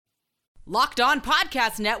Locked On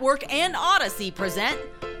Podcast Network and Odyssey present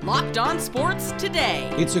Locked On Sports Today.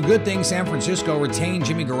 It's a good thing San Francisco retained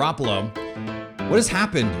Jimmy Garoppolo. What has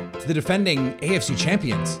happened to the defending AFC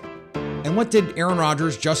champions? And what did Aaron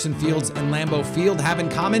Rodgers, Justin Fields, and Lambeau Field have in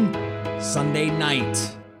common? Sunday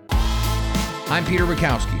night. I'm Peter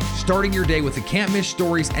Bukowski, starting your day with the can't-miss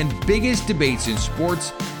stories and biggest debates in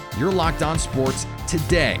sports. You're Locked On Sports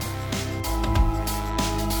Today.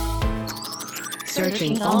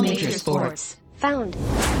 Searching all major sports. Found.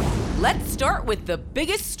 Let's start with the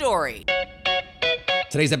biggest story.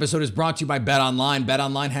 Today's episode is brought to you by BetOnline.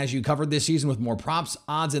 BetOnline has you covered this season with more props,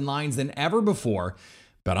 odds, and lines than ever before.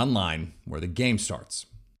 BetOnline, where the game starts.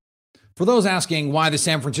 For those asking why the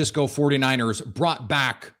San Francisco 49ers brought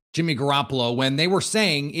back Jimmy Garoppolo when they were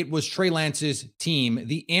saying it was Trey Lance's team,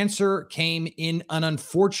 the answer came in an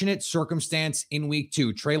unfortunate circumstance in week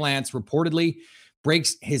 2. Trey Lance reportedly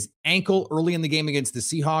breaks his ankle early in the game against the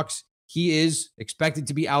Seahawks. He is expected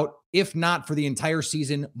to be out, if not for the entire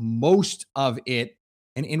season, most of it.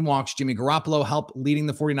 And in walks Jimmy Garoppolo, help leading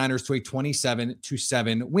the 49ers to a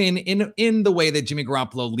 27-7 win in the way that Jimmy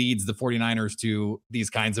Garoppolo leads the 49ers to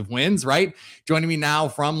these kinds of wins, right? Joining me now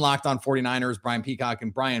from Locked On 49ers, Brian Peacock.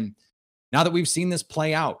 And Brian, now that we've seen this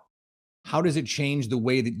play out, how does it change the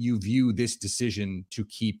way that you view this decision to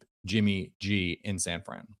keep Jimmy G in San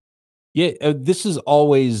Fran? Yeah, this is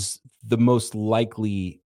always the most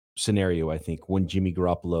likely scenario, I think, when Jimmy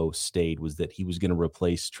Garoppolo stayed, was that he was going to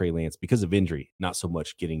replace Trey Lance because of injury, not so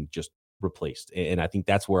much getting just replaced. And I think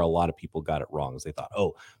that's where a lot of people got it wrong, is they thought,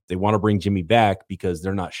 oh, they want to bring Jimmy back because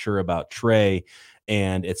they're not sure about Trey.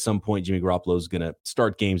 And at some point, Jimmy Garoppolo is going to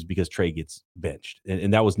start games because Trey gets benched.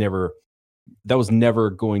 And that was never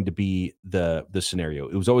going to be the scenario.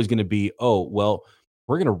 It was always going to be, oh, well,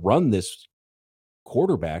 we're going to run this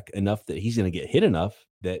quarterback enough that he's going to get hit enough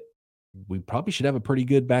that we probably should have a pretty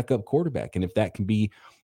good backup quarterback. And if that can be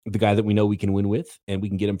the guy that we know we can win with, and we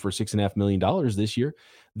can get him for $6.5 million this year,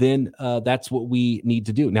 then that's what we need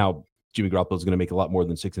to do. Now, Jimmy Garoppolo is going to make a lot more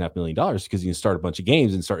than $6.5 million because he can start a bunch of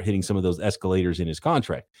games and start hitting some of those escalators in his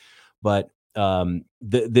contract. But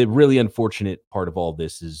the really unfortunate part of all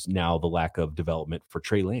this is now the lack of development for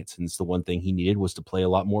Trey Lance. And it's the one thing he needed, was to play a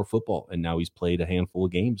lot more football. And now he's played a handful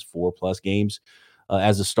of games, 4+ games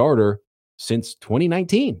as a starter since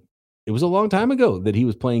 2019. It was a long time ago that he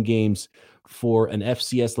was playing games for an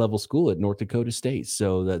FCS level school at North Dakota State.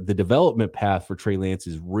 So the development path for Trey Lance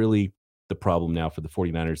is really the problem now for the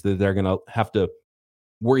 49ers that they're going to have to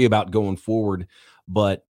worry about going forward.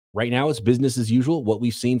 But right now it's business as usual. What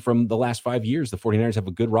we've seen from the last 5 years, the 49ers have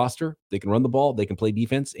a good roster. They can run the ball, they can play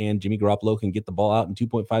defense, and Jimmy Garoppolo can get the ball out in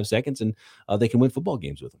 2.5 seconds, and they can win football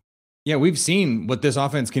games with him. Yeah, we've seen what this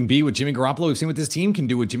offense can be with Jimmy Garoppolo. We've seen what this team can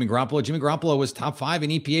do with Jimmy Garoppolo. Jimmy Garoppolo was top 5 in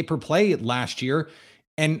EPA per play last year,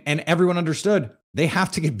 and everyone understood they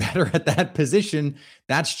have to get better at that position.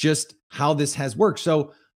 That's just how this has worked.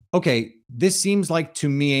 So, okay, this seems like to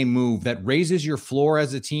me a move that raises your floor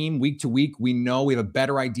as a team week to week. We know we have a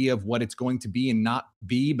better idea of what it's going to be and not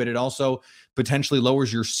be, but it also potentially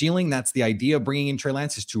lowers your ceiling. That's the idea of bringing in Trey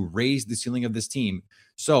Lance, is to raise the ceiling of this team.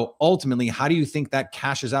 So ultimately, how do you think that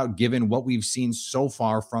cashes out given what we've seen so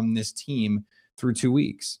far from this team through 2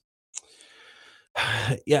 weeks?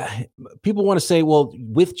 Yeah, people want to say, well,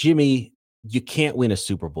 with Jimmy, you can't win a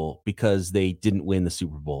Super Bowl because they didn't win the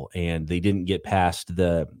Super Bowl and they didn't get past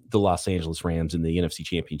the Los Angeles Rams in the NFC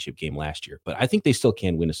Championship game last year. But I think they still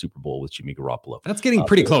can win a Super Bowl with Jimmy Garoppolo. That's getting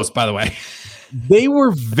pretty close, by the way. They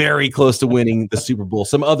were very close to winning the Super Bowl.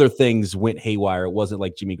 Some other things went haywire. It wasn't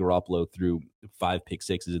like Jimmy Garoppolo threw 5 pick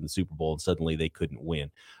sixes in the Super Bowl and suddenly they couldn't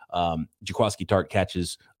win. Jaquiski Tartt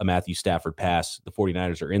catches a Matthew Stafford pass. The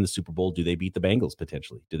 49ers are in the Super Bowl. Do they beat the Bengals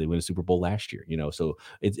potentially? Did they win a Super Bowl last year? So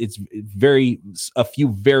it's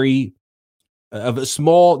a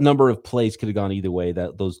small number of plays could have gone either way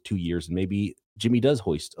those 2 years. And maybe Jimmy does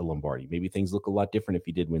hoist a Lombardi. Maybe things look a lot different if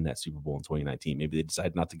he did win that Super Bowl in 2019. Maybe they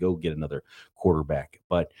decide not to go get another quarterback.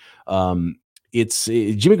 But Jimmy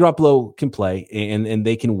Garoppolo can play and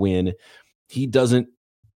they can win. He doesn't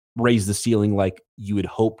raise the ceiling like you had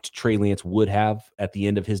hoped Trey Lance would have at the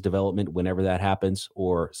end of his development, whenever that happens,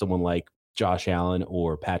 or someone like Josh Allen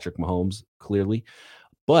or Patrick Mahomes, clearly.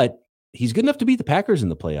 But he's good enough to beat the Packers in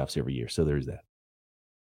the playoffs every year. So there's that.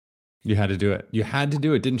 You had to do it. You had to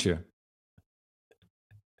do it, didn't you?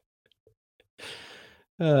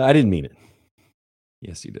 I didn't mean it.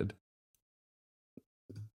 Yes, you did.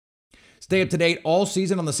 Stay up to date all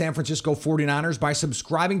season on the San Francisco 49ers by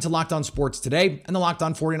subscribing to Locked On Sports Today and the Locked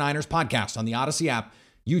On 49ers podcast on the Odyssey app,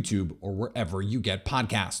 YouTube, or wherever you get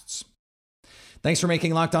podcasts. Thanks for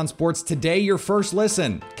making Locked On Sports Today your first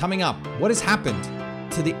listen. Coming up, what has happened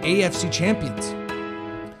to the AFC champions.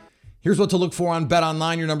 Here's what to look for on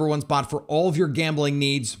BetOnline, your number one spot for all of your gambling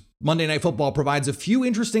needs. Monday Night Football provides a few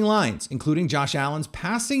interesting lines, including Josh Allen's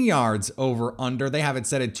passing yards over under. They have it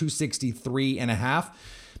set at 263.5,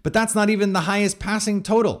 but that's not even the highest passing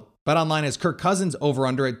total. BetOnline has Kirk Cousins over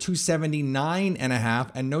under at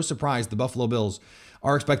 279.5, and no surprise, the Buffalo Bills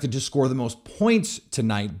are expected to score the most points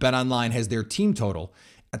tonight. BetOnline has their team total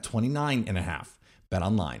at 29.5.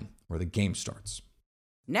 BetOnline, where the game starts.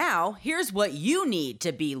 Now, here's what you need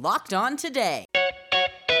to be locked on today.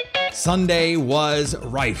 Sunday was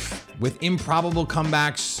rife with improbable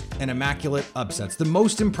comebacks and immaculate upsets. The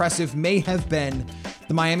most impressive may have been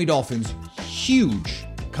the Miami Dolphins' huge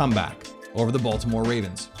comeback over the Baltimore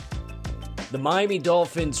Ravens. The Miami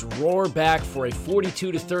Dolphins roar back for a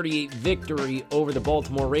 42-38 victory over the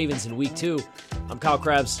Baltimore Ravens in Week 2. I'm Kyle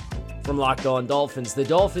Krabs from Locked On Dolphins. The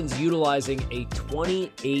Dolphins utilizing a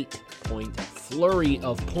 28-point flurry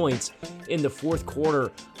of points in the fourth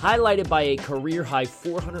quarter, highlighted by a career-high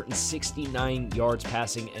 469 yards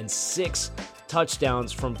passing and 6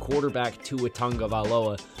 touchdowns from quarterback Tua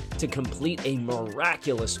Tagovailoa to complete a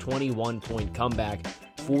miraculous 21-point comeback,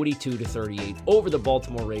 42-38 over the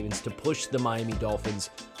Baltimore Ravens to push the Miami Dolphins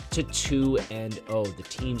to 2-0. The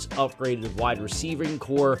team's upgraded wide receiving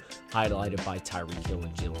core, highlighted by Tyreek Hill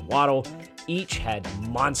and Jalen Waddle, each had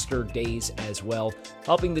monster days as well,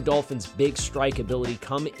 helping the Dolphins' big strike ability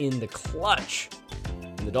come in the clutch.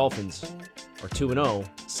 And the Dolphins are 2-0,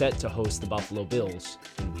 set to host the Buffalo Bills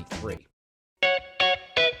in Week 3.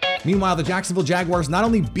 Meanwhile, the Jacksonville Jaguars not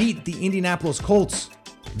only beat the Indianapolis Colts,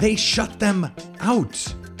 they shut them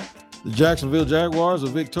out. The Jacksonville Jaguars are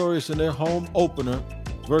victorious in their home opener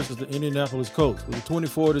versus the Indianapolis Colts with a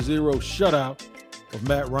 24-0 shutout of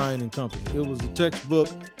Matt Ryan and company. It was a textbook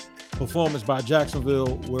performance by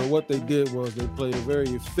Jacksonville, where what they did was they played a very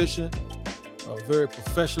efficient, very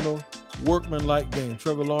professional, workmanlike game.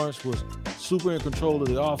 Trevor Lawrence was super in control of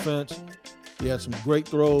the offense. He had some great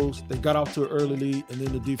throws. They got off to an early lead, and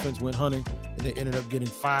then the defense went hunting, and they ended up getting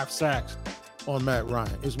 5 sacks on Matt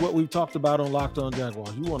Ryan. It's what we've talked about on Locked On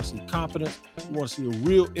Jaguars. You want to see confidence. You want to see a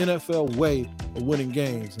real NFL way of winning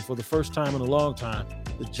games. And for the first time in a long time,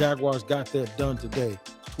 the Jaguars got that done today.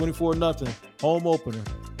 24-0 home opener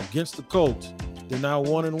against the Colts. They're now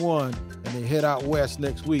 1-1, and they head out west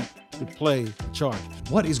next week to play the Chargers.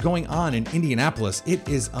 What is going on in Indianapolis? It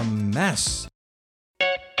is a mess.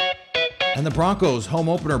 And the Broncos' home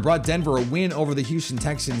opener brought Denver a win over the Houston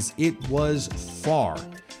Texans. It was far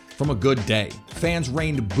from a good day. Fans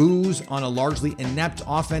rained boos on a largely inept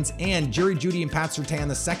offense, and Jerry Jeudy and Pat Surtain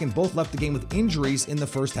II both left the game with injuries in the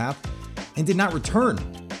first half and did not return.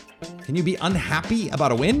 Can you be unhappy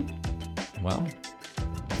about a win? Well,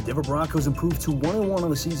 the Denver Broncos improved to 1-1 on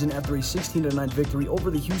the season after a 16-9 victory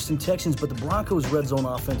over the Houston Texans, but the Broncos' red zone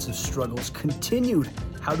offensive struggles continued.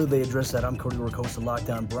 How do they address that? I'm Cody Rakosa,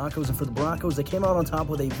 Locked On Broncos, and for the Broncos, they came out on top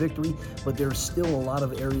with a victory, but there's still a lot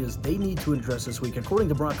of areas they need to address this week. According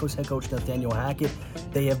to Broncos head coach Nathaniel Hackett,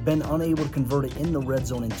 they have been unable to convert it in the red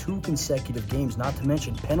zone in 2 consecutive games, not to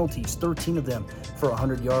mention penalties. 13 of them for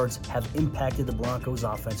 100 yards have impacted the Broncos'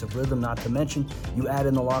 offensive rhythm, not to mention you add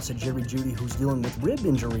in the loss of Jerry Jeudy, who's dealing with rib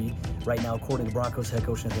injury right now. According to Broncos head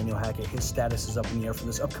coach Nathaniel Hackett, his status is up in the air for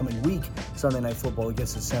this upcoming week. Sunday Night Football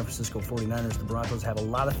against the San Francisco 49ers. The Broncos have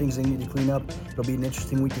a lot of things they need to clean up. It'll be an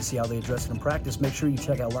interesting week to see how they address it in practice. Make sure you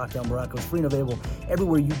check out Locked On Broncos, free and available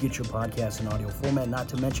everywhere you get your podcasts in audio format, not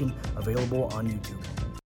to mention available on YouTube.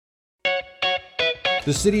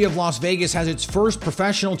 the city of Las Vegas has its first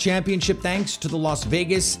professional championship thanks to the Las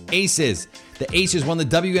Vegas Aces. The Aces won the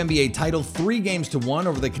WNBA title 3-1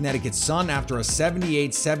 over the Connecticut Sun after a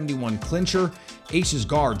 78-71 clincher. Aces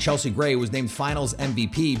guard Chelsea Gray was named Finals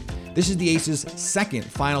MVP. This is the Aces' second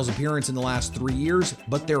Finals appearance in the last 3 years,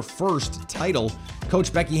 but their first title.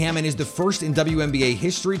 Coach Becky Hammon is the first in WNBA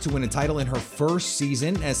history to win a title in her first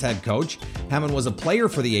season as head coach. Hammon was a player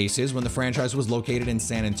for the Aces when the franchise was located in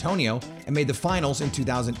San Antonio and made the Finals in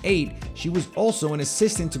 2008. She was also an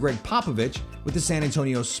assistant to Greg Popovich with the San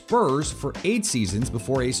Antonio Spurs for 8 seasons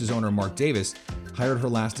before Aces owner Mark Davis hired her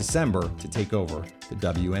last December to take over the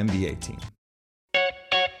WNBA team.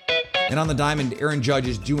 And on the diamond, Aaron Judge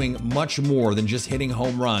is doing much more than just hitting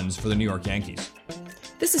home runs for the New York Yankees.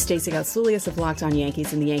 This is Stacey Gotsoulias of Locked On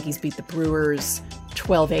Yankees, and the Yankees beat the Brewers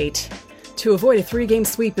 12-8 to avoid a 3-game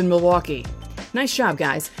sweep in Milwaukee. Nice job,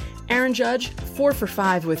 guys. Aaron Judge, 4 for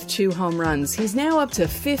 5 with 2 home runs. He's now up to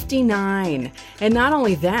 59. And not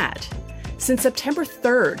only that, since September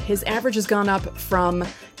 3rd, his average has gone up from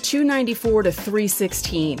 294 to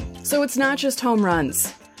 316. So it's not just home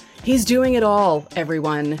runs. He's doing it all,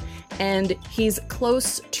 everyone. and he's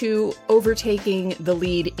close to overtaking the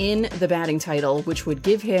lead in the batting title, which would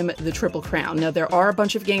give him the Triple Crown. Now, there are a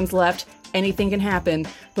bunch of games left. Anything can happen,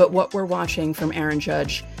 but what we're watching from Aaron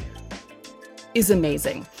Judge is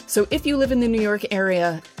amazing. So if you live in the New York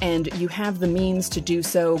area and you have the means to do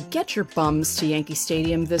so, get your bums to Yankee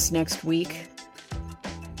Stadium this next week.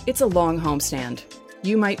 It's a long homestand.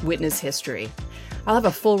 You might witness history. I'll have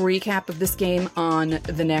a full recap of this game on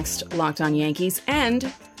the next Locked On Yankees,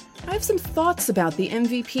 and I have some thoughts about the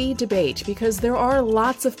MVP debate, because there are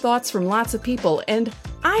lots of thoughts from lots of people, and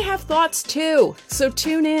I have thoughts too, so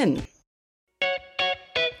tune in.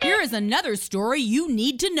 Here is another story you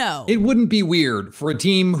need to know. It wouldn't be weird for a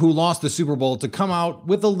team who lost the Super Bowl to come out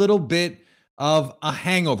with a little bit of a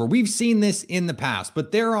hangover. We've seen this in the past,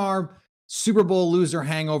 but there are Super Bowl loser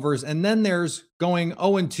hangovers, and then there's going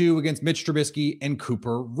 0-2 against Mitch Trubisky and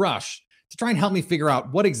Cooper Rush. To try and help me figure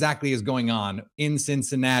out what exactly is going on in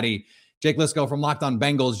Cincinnati, Jake Liscow from Locked On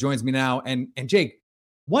Bengals joins me now. And Jake,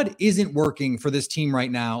 what isn't working for this team right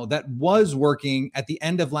now that was working at the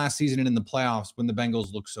end of last season and in the playoffs when the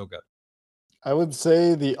Bengals looked so good? I would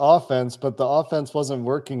say the offense, but the offense wasn't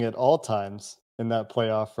working at all times in that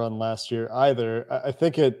playoff run last year either. I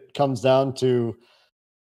think it comes down to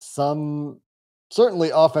some certainly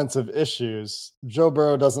offensive issues. Joe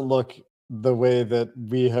Burrow doesn't look the way that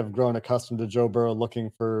we have grown accustomed to Joe Burrow looking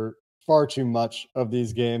for far too much of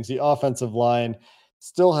these games. The offensive line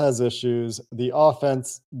still has issues. The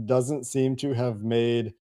offense doesn't seem to have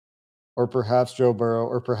made, or perhaps Joe Burrow,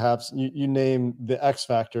 or perhaps you name the X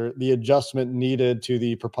factor, the adjustment needed to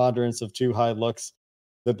the preponderance of too high looks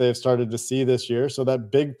that they've started to see this year. So that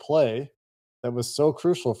big play that was so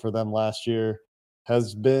crucial for them last year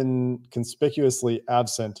has been conspicuously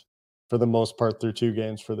absent for the most part through 2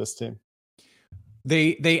 games for this team.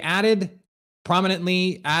 They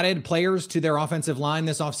prominently added players to their offensive line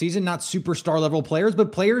this offseason, not superstar level players,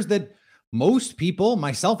 but players that most people,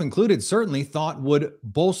 myself included, certainly thought would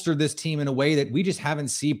bolster this team in a way that we just haven't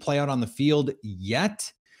seen play out on the field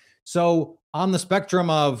yet. So on the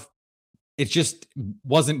spectrum of it just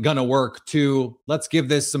wasn't going to work to let's give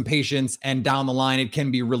this some patience and down the line it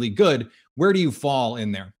can be really good, where do you fall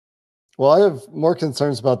in there? Well, I have more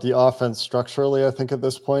concerns about the offense structurally, I think, at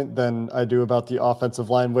this point than I do about the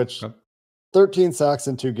offensive line, which 13 sacks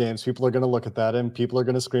in 2 games. People are going to look at that and people are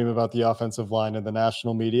going to scream about the offensive line in the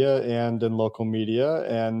national media and in local media.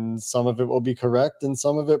 And some of it will be correct and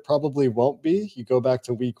some of it probably won't be. You go back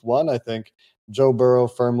to week 1, I think Joe Burrow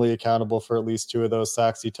firmly accountable for at least 2 of those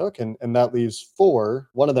sacks he took. And that leaves 4.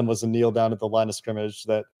 One of them was a kneel down at the line of scrimmage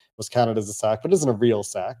that was counted as a sack, but isn't a real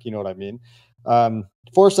sack. You know what I mean?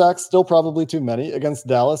 4 sacks, still probably too many. Against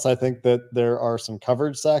Dallas, I think that there are some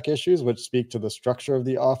coverage sack issues, which speak to the structure of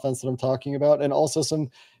the offense that I'm talking about, and also some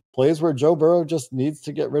plays where Joe Burrow just needs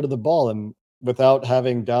to get rid of the ball. And without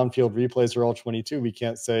having downfield replays or all 22, we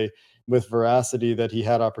can't say with veracity that he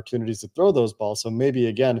had opportunities to throw those balls. So maybe,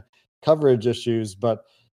 again, coverage issues, but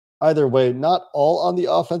either way, not all on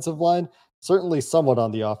the offensive line, certainly somewhat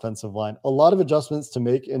on the offensive line. A lot of adjustments to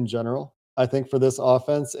make in general, I think, for this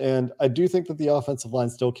offense. And I do think that the offensive line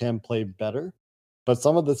still can play better, but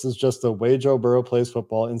some of this is just the way Joe Burrow plays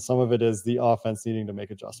football, and some of it is the offense needing to make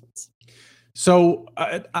adjustments. So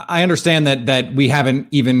I understand that we haven't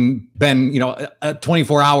even been,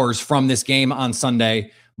 24 hours from this game on Sunday.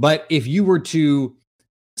 But if you were to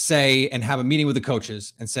say and have a meeting with the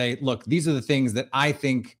coaches and say, look, these are the things that I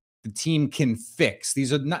think the team can fix.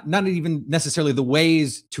 These are not even necessarily the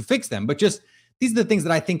ways to fix them, but just these are the things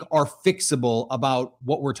that I think are fixable about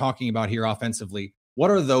what we're talking about here offensively.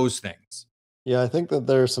 What are those things? Yeah, I think that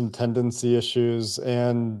there are some tendency issues,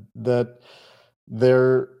 and that's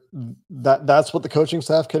what the coaching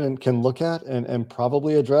staff can look at and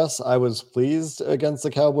probably address. I was pleased against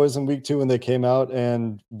the Cowboys in week 2 when they came out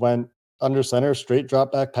and went under center, straight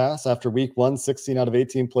drop back pass. After week 1, 16 out of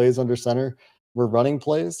 18 plays under center were running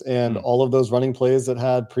plays, and all of those running plays that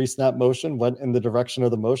had pre-snap motion went in the direction of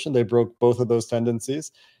the motion. They broke both of those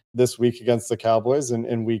tendencies this week against the Cowboys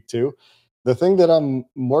in week 2. The thing that I'm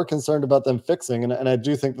more concerned about them fixing, and I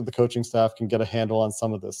do think that the coaching staff can get a handle on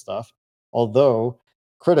some of this stuff, although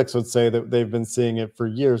critics would say that they've been seeing it for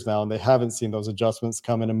years now and they haven't seen those adjustments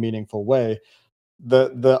come in a meaningful way.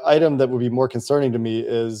 The item that would be more concerning to me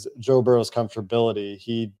is Joe Burrow's comfortability.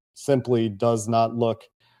 He simply does not look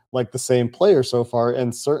like the same player so far,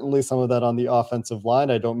 and certainly some of that on the offensive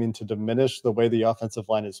line. I don't mean to diminish the way the offensive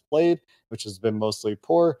line is played, which has been mostly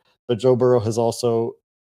poor, but Joe Burrow has also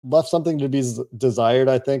left something to be desired,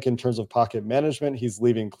 I think, in terms of pocket management. He's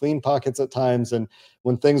leaving clean pockets at times, and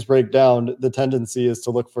when things break down, the tendency is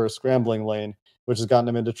to look for a scrambling lane, which has gotten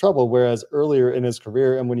him into trouble. Whereas earlier in his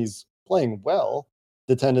career, and when he's playing well,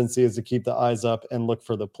 the tendency is to keep the eyes up and look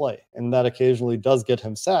for the play. And that occasionally does get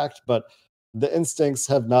him sacked, but the instincts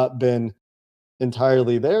have not been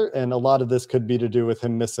entirely there. And a lot of this could be to do with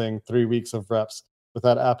him missing 3 weeks of reps with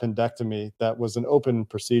that appendectomy. That was an open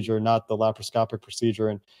procedure, not the laparoscopic procedure.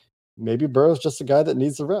 And maybe Burrow's just a guy that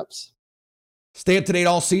needs the reps. Stay up to date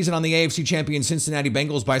all season on the AFC champion Cincinnati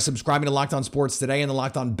Bengals by subscribing to Locked On Sports Today and the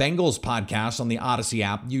Locked On Bengals podcast on the Odyssey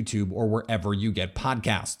app, YouTube, or wherever you get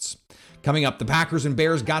podcasts. Coming up, the Packers and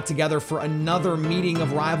Bears got together for another meeting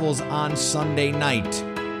of rivals on Sunday night.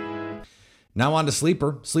 Now on to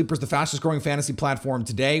Sleeper. Sleeper is the fastest growing fantasy platform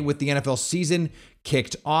today. With the NFL season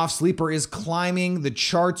kicked off, Sleeper is climbing the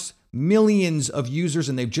charts, millions of users,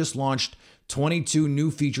 and they've just launched 22 new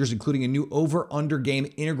features, including a new over-under game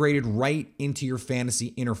integrated right into your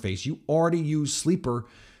fantasy interface. You already use Sleeper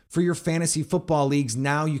for your fantasy football leagues.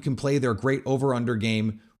 Now you can play their great over-under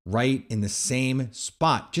game right in the same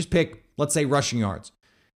spot. Just pick, let's say, rushing yards,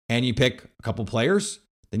 and you pick a couple players.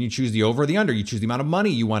 Then you choose the over or the under. You choose the amount of money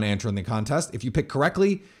you want to enter in the contest. If you pick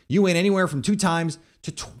correctly, you win anywhere from 2 times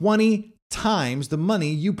to 20 times the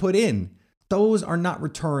money you put in. Those are not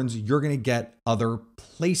returns you're going to get other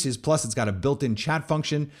places. Plus, it's got a built-in chat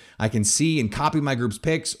function. I can see and copy my group's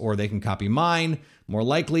picks, or they can copy mine, more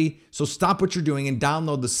likely. So stop what you're doing and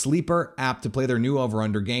download the Sleeper app to play their new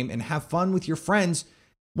over-under game and have fun with your friends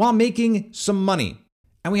while making some money.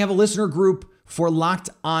 And we have a listener group for Locked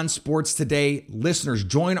On Sports Today listeners.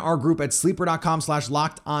 Join our group at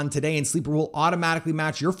sleeper.com/lockedontoday, and Sleeper will automatically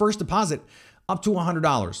match your first deposit up to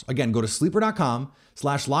 $100. Again, go to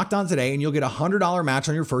sleeper.com/lockedontoday, and you'll get a $100 match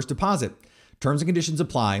on your first deposit. Terms and conditions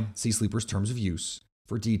apply. See Sleeper's terms of use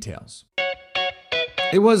for details.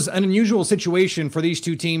 It was an unusual situation for these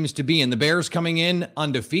two teams to be in. The Bears coming in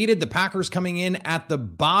undefeated, the Packers coming in at the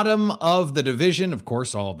bottom of the division. Of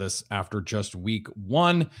course, all of this after just week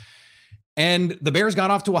 1. And the Bears got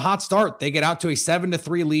off to a hot start. They get out to a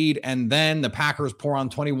 7-3 lead, and then the Packers pour on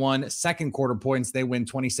 21 second quarter points. They win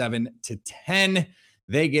 27-10.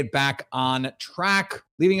 They get back on track,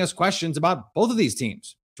 leaving us questions about both of these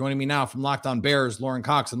teams. Joining me now from Locked On Bears, Lauren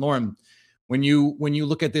Cox. And Lauren, when you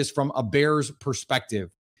look at this from a Bears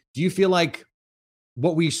perspective, do you feel like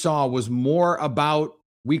what we saw was more about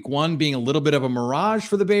week 1 being a little bit of a mirage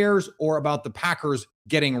for the Bears, or about the Packers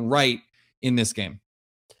getting right in this game?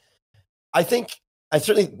 I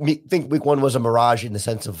certainly think week 1 was a mirage in the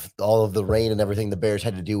sense of all of the rain and everything the Bears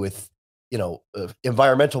had to do with,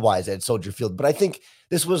 environmental wise at Soldier Field. But I think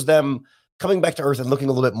this was them coming back to earth and looking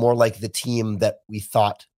a little bit more like the team that we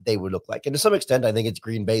thought they would look like. And to some extent, I think it's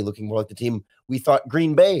Green Bay looking more like the team we thought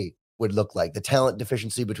Green Bay would look like. The talent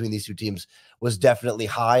deficiency between these two teams was definitely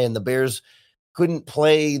high, and the Bears couldn't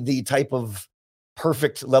play the type of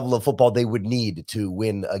perfect level of football they would need to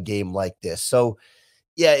win a game like this. So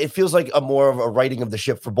yeah, it feels like a more of a righting of the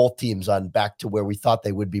ship for both teams on back to where we thought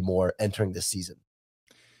they would be more entering this season.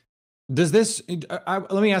 Does this,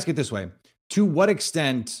 let me ask it this way. To what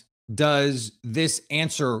extent does this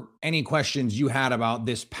answer any questions you had about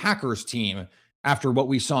this Packers team after what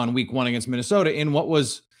we saw in week 1 against Minnesota in what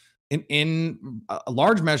was in a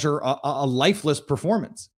large measure, a lifeless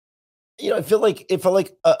performance? It felt like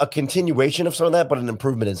a continuation of some of that, but an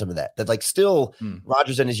improvement in some of that. That like still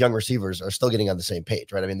Rodgers and his young receivers are still getting on the same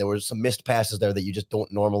page, right? I mean, there were some missed passes there that you just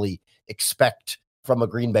don't normally expect from a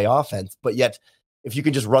Green Bay offense. But yet, if you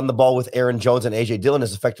can just run the ball with Aaron Jones and AJ Dillon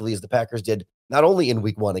as effectively as the Packers did, not only in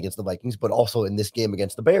week 1 against the Vikings, but also in this game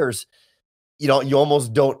against the Bears, you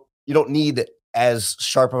don't need as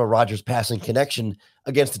sharp of a Rodgers passing connection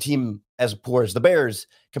against a team as poor as the Bears,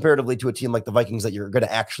 comparatively to a team like the Vikings that you're going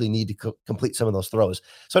to actually need to complete some of those throws.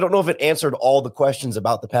 So I don't know if it answered all the questions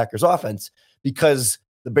about the Packers offense, because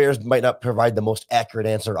the Bears might not provide the most accurate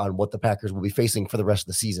answer on what the Packers will be facing for the rest of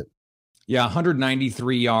the season. Yeah,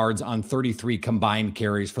 193 yards on 33 combined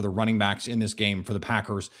carries for the running backs in this game for the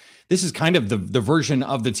Packers. This is kind of the version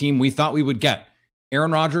of the team we thought we would get.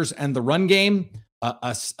 Aaron Rodgers and the run game,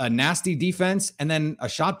 a nasty defense, and then a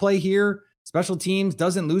shot play here. Special teams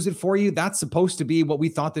doesn't lose it for you. That's supposed to be what we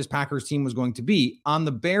thought this Packers team was going to be. On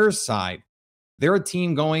the Bears side, they're a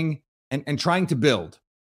team going and trying to build.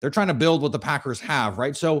 They're trying to build what the Packers have,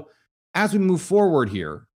 right? So as we move forward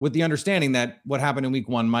here, with the understanding that what happened in week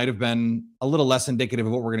 1 might have been a little less indicative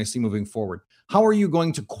of what we're going to see moving forward, how are you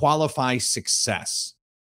going to qualify success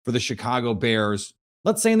for the Chicago Bears,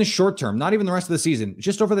 let's say in the short term, not even the rest of the season,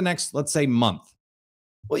 just over the next, let's say, month?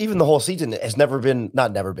 Well, even the whole season has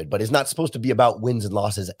but is not supposed to be about wins and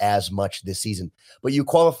losses as much this season. But you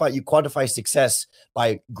quantify success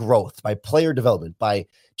by growth, by player development, by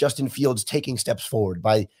Justin Fields taking steps forward,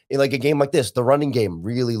 by like a game like this, the running game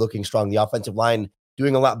really looking strong, the offensive line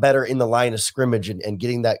doing a lot better in the line of scrimmage and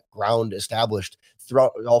getting that ground established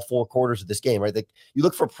throughout all 4 quarters of this game, right? You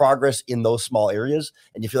look for progress in those small areas,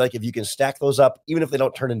 and you feel like if you can stack those up, even if they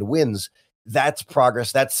don't turn into wins, that's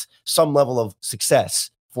progress. That's some level of success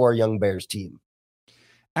for a young Bears team.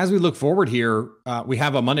 As we look forward here, we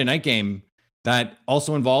have a Monday night game that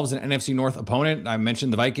also involves an NFC North opponent. I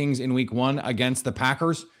mentioned the Vikings in week 1 against the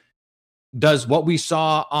Packers. Does what we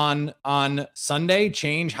saw on Sunday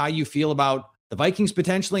change how you feel about the Vikings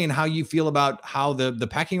potentially and how you feel about how the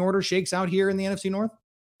pecking order shakes out here in the NFC North?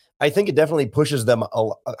 I think it definitely pushes them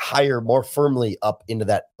a higher, more firmly up into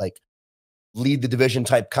that lead the division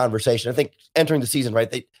type conversation. I think entering the season,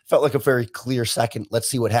 right, they felt like a very clear second. Let's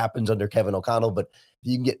see what happens under Kevin O'Connell. But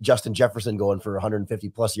you can get Justin Jefferson going for 150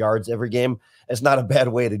 plus yards every game. It's not a bad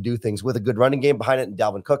way to do things with a good running game behind it, and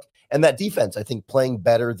Dalvin Cook. And that defense, I think, playing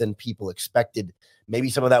better than people expected. Maybe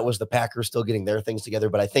some of that was the Packers still getting their things together,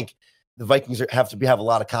 but I think the Vikings have a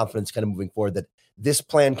lot of confidence kind of moving forward that this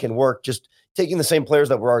plan can work, just taking the same players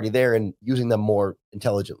that were already there and using them more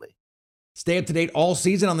intelligently. Stay up to date all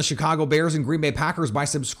season on the Chicago Bears and Green Bay Packers by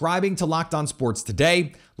subscribing to Locked On Sports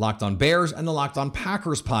Today, Locked On Bears, and the Locked On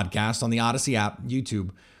Packers podcast on the Odyssey app,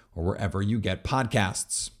 YouTube, or wherever you get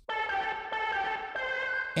podcasts.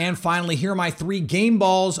 And finally, here are my 3 game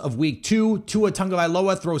balls of week 2. Tua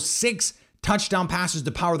Tagovailoa throws 6 touchdown passes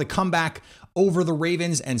to power the comeback over the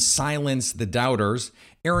Ravens and silence the doubters.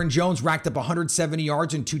 Aaron Jones racked up 170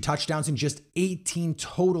 yards and 2 touchdowns in just 18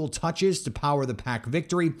 total touches to power the Pack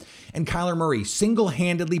victory. And Kyler Murray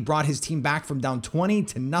single-handedly brought his team back from down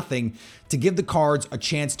 20-0 to give the Cards a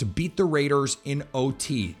chance to beat the Raiders in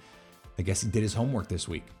OT. I guess he did his homework this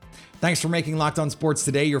week. Thanks for making Locked On Sports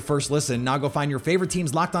Today your first listen. Now go find your favorite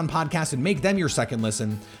team's Locked On podcast and make them your second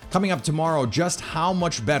listen. Coming up tomorrow, just how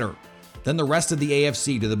much better than the rest of the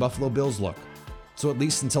AFC do the Buffalo Bills look? So at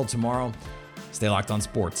least until tomorrow, stay locked on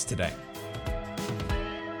sports today.